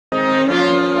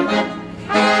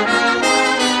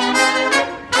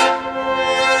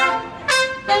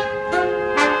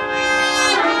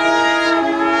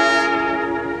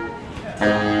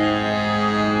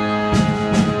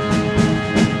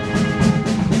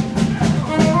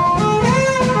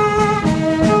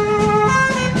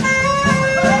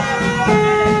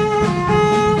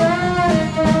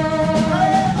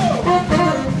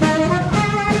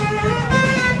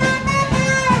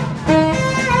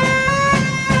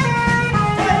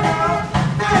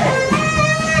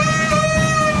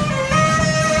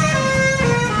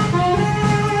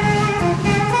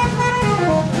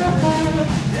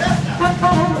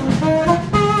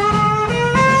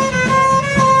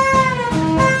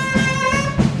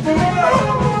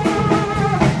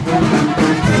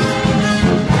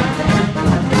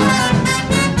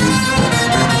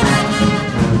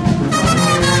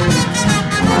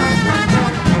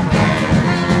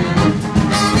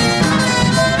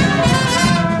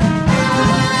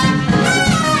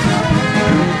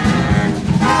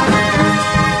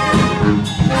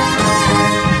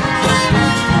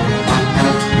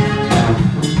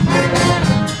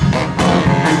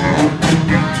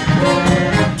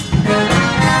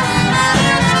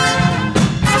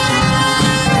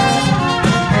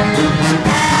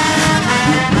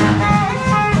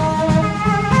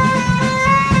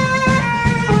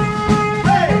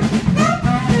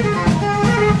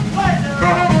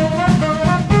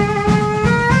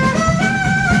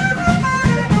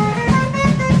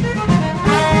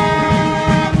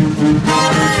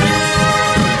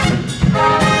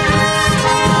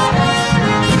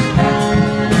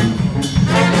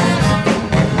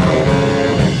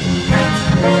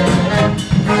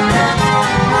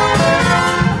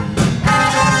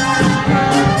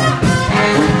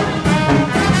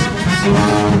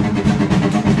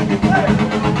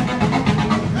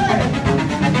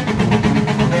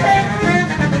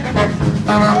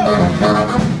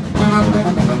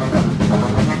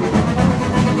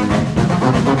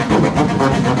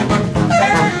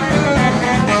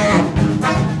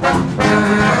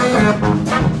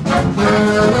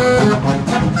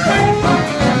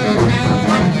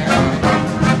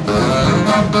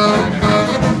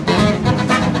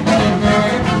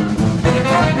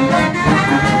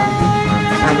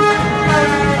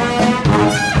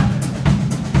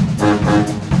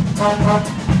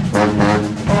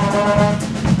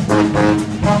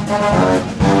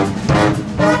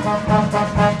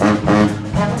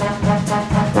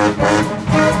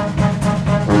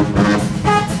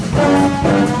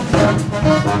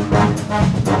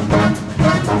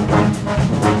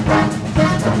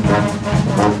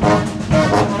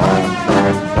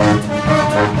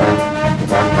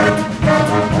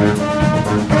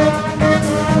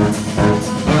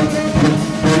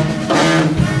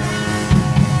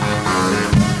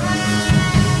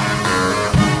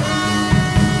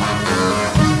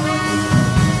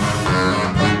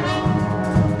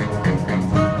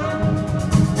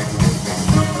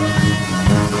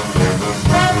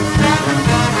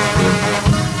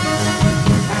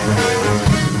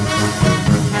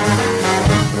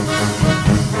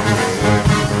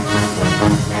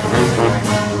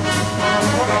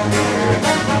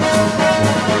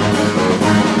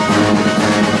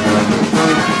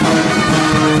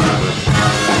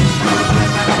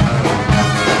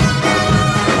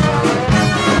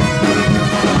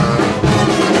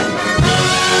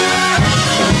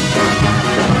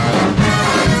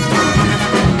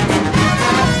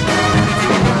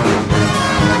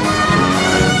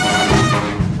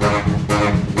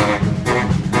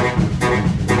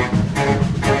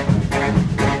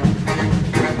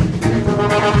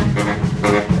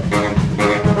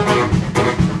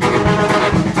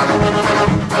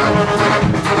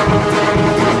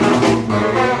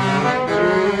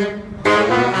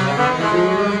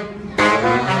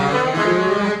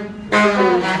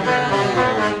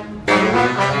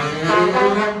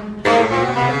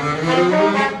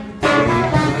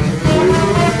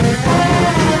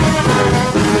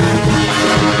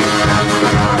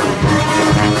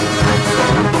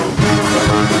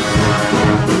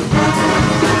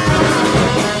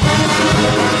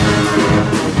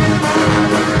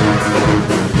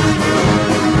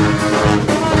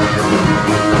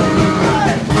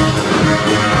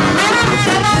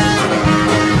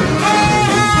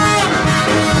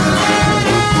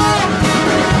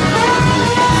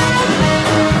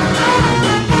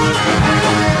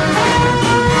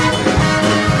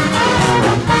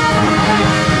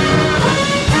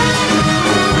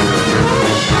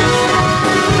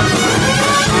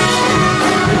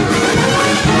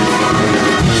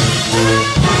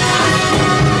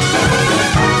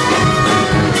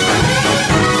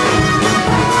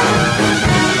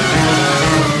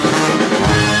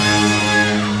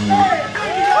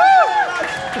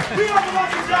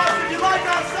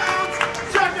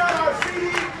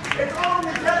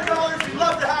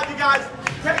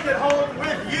Take it home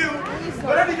with you.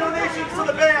 But any donations to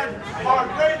the band are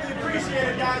greatly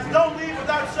appreciated, guys. Don't leave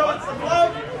without showing some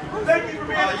love. Thank you for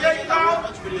being a great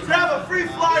crowd. Grab a free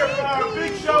flyer for our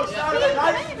big show Saturday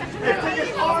night. If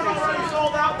tickets aren't already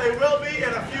sold out, they will be in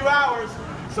a few hours.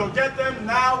 So get them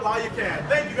now while you can.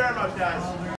 Thank you very much, guys.